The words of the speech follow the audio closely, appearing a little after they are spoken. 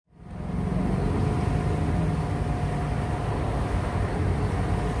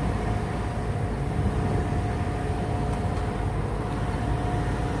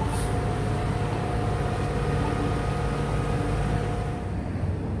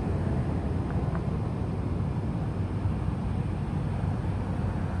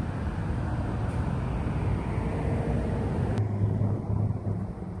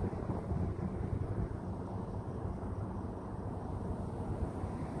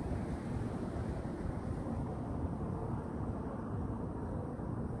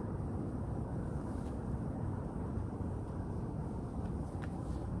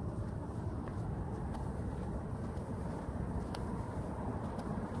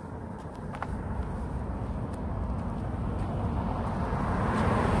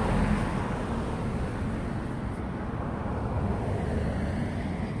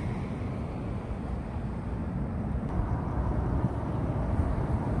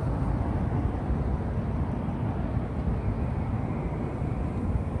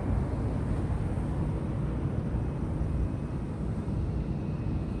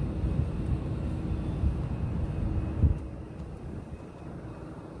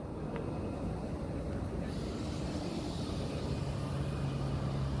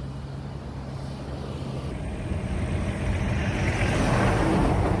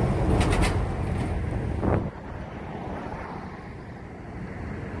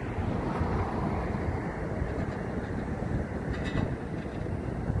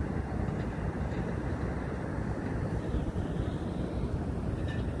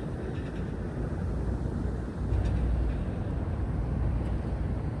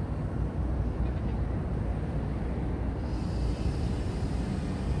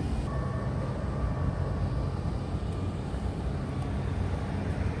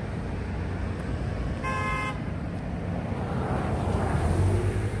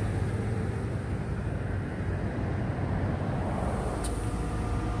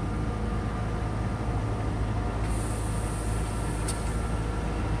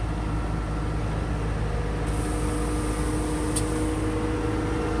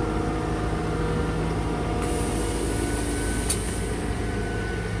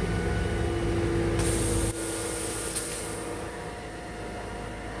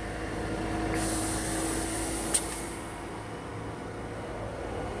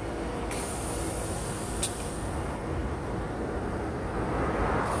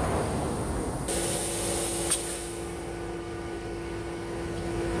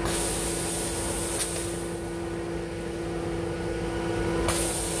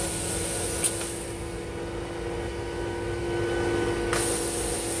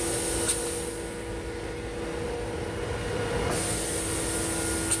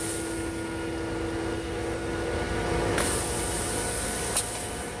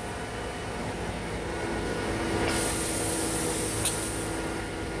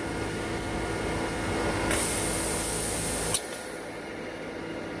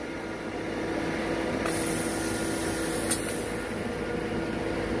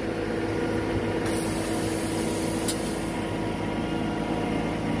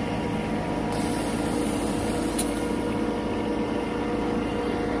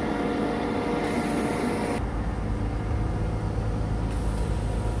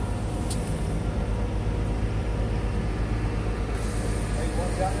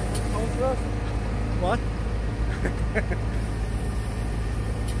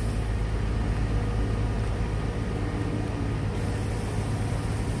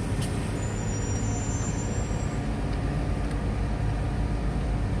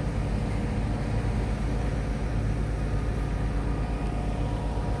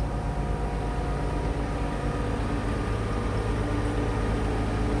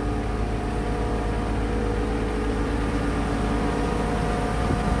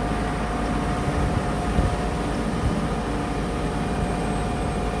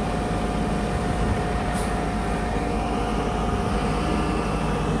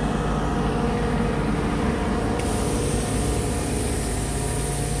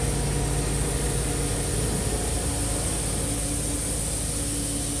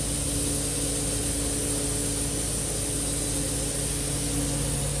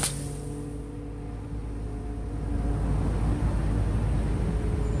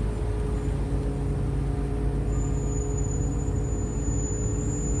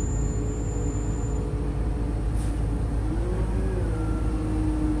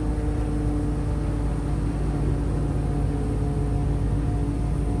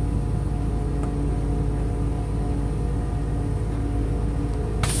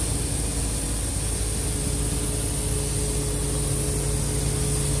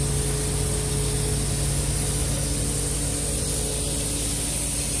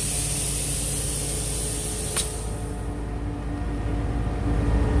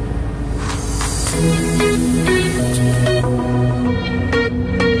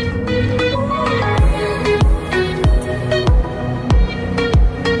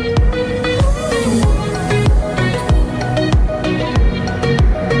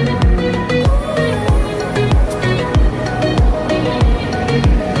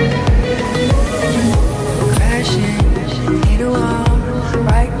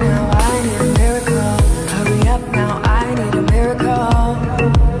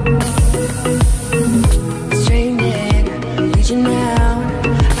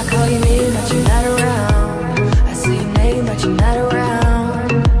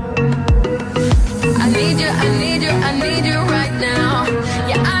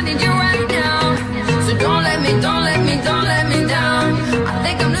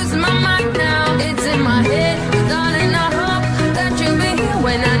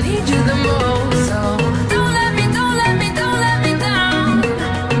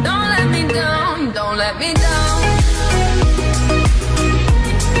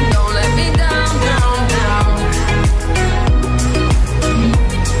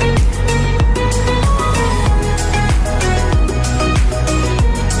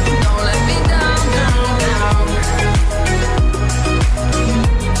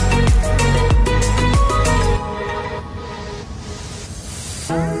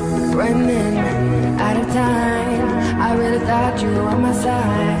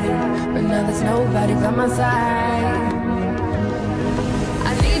there's nobody by my side.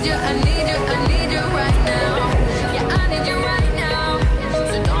 I need you, I need you, I need you right now. Yeah, I need you right now.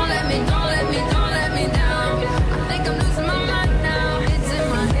 So don't let me, don't let me, don't let me down. I think I'm losing my mind now. It's in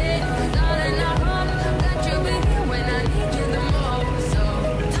my head, darling, I hope that you'll be here when I need you the most. So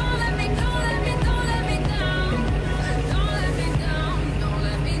don't let me, don't let me, don't let me down. Don't let me down, don't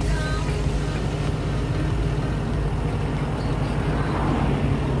let me down.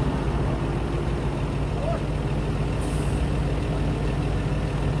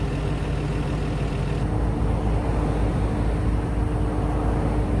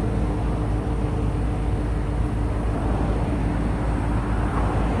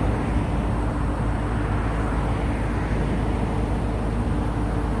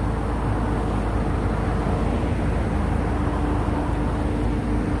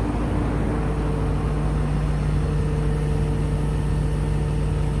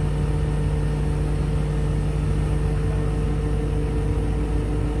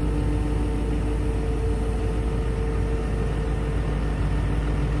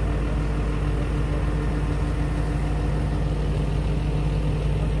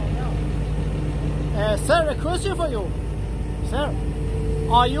 Sir, a question for you. Sir,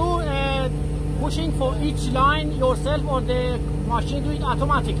 are you pushing for each line yourself or the machine do it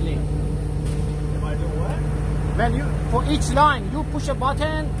automatically? Am I doing what? When you, for each line, you push a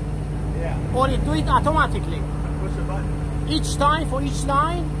button Yeah. or it do it automatically? Push the button. Each time for each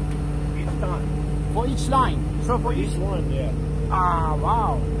line? Each time. For each line. So for Each one, yeah. Ah,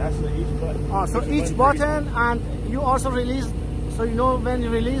 wow. That's the each button. So Push the each for button, and you also release, so you know when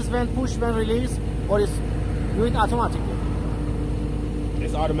release, when push, when release, or it's do it automatically?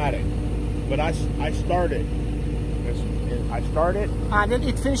 It's automatic. But I started. I started. And then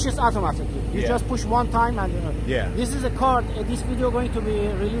it finishes automatically. You Yeah. just push one time and Yeah. This is a card. This video going to be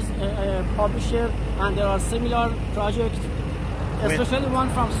released, published here, and there are similar projects, especially one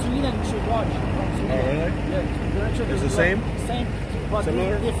from Sweden. You should watch. From Sweden. Oh, really? Yeah. It's the same? Same, but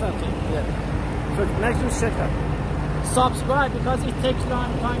Similar? different. Yeah. So next week check that. Subscribe because it takes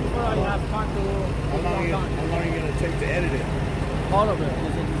long time before I have time to. How long are you going to take to edit it? All of it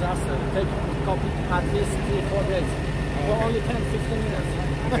is a disaster. It takes at least 3-4 days. For only 10-15 minutes.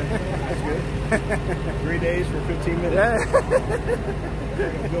 Okay. That's good. 3 days for 15 minutes. Yeah.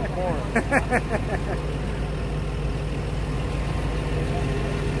 Good form.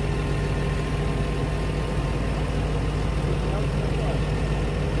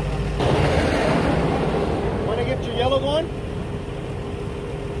 Want to get your yellow one? You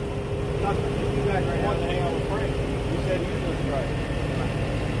guys are wanting to hang out with Frank. You said he was right.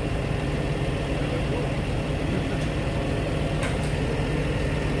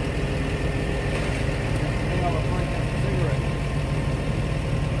 Hang out with Frank and a cigarette.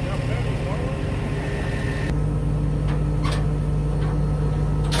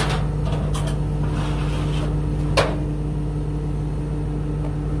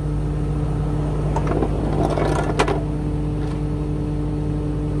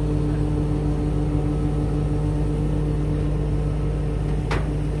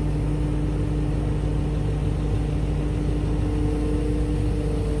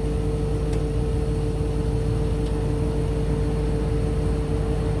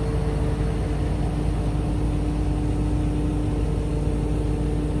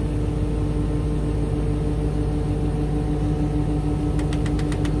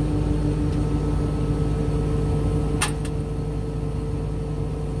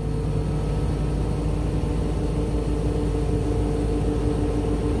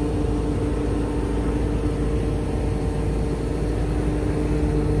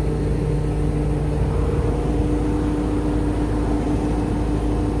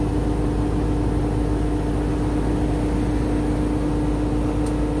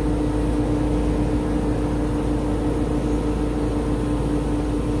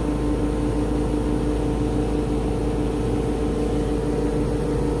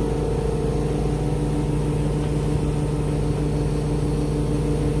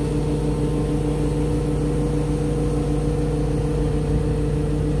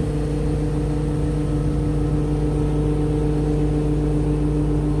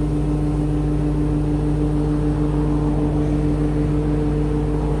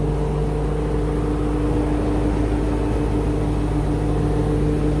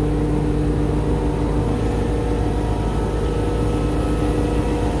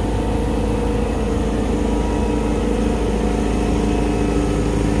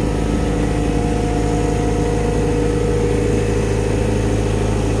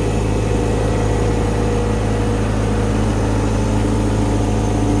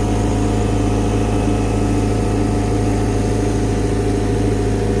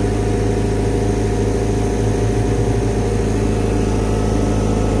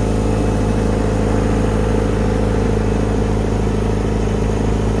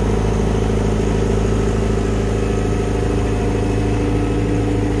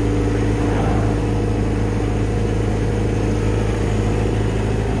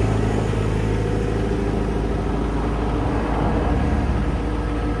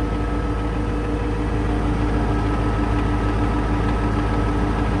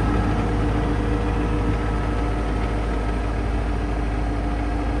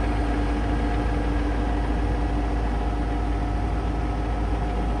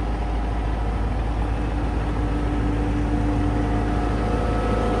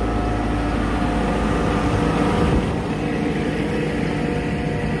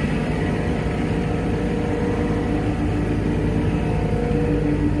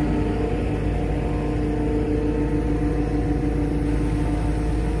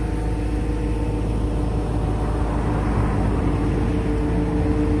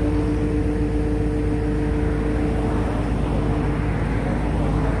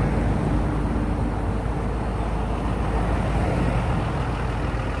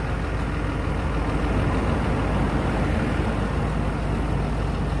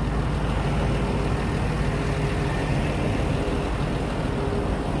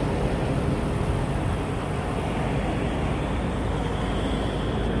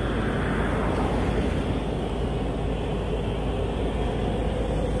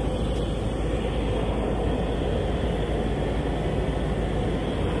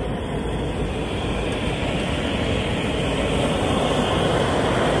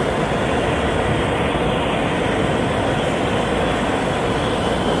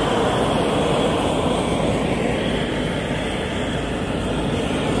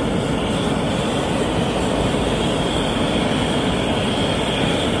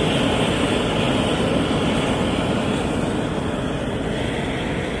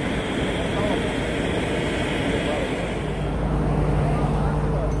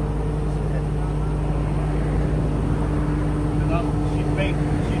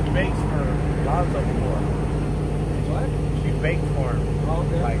 bakes for Lonzo before. What? She baked for him. Oh,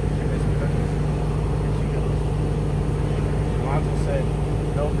 okay. Like, she made some cookies. And she goes, Lonzo said,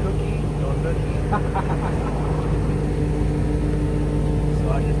 no cookie, no nookie. So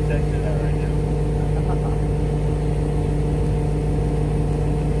I just texted her right now.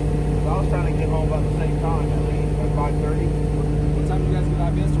 So I was trying to get home about the same time, at least, like 5:30. What time did you guys get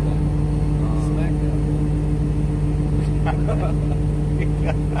out yesterday? Smackdown.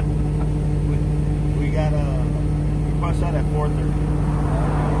 we got we punched out at 4:30.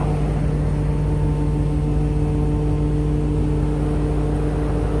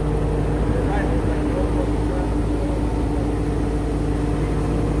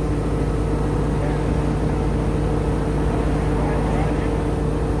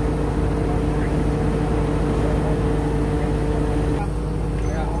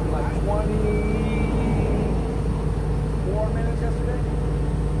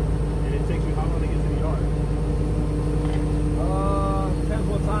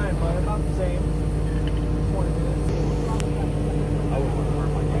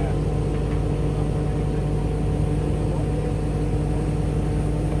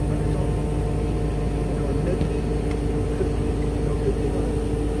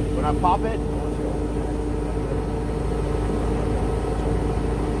 When I pop it,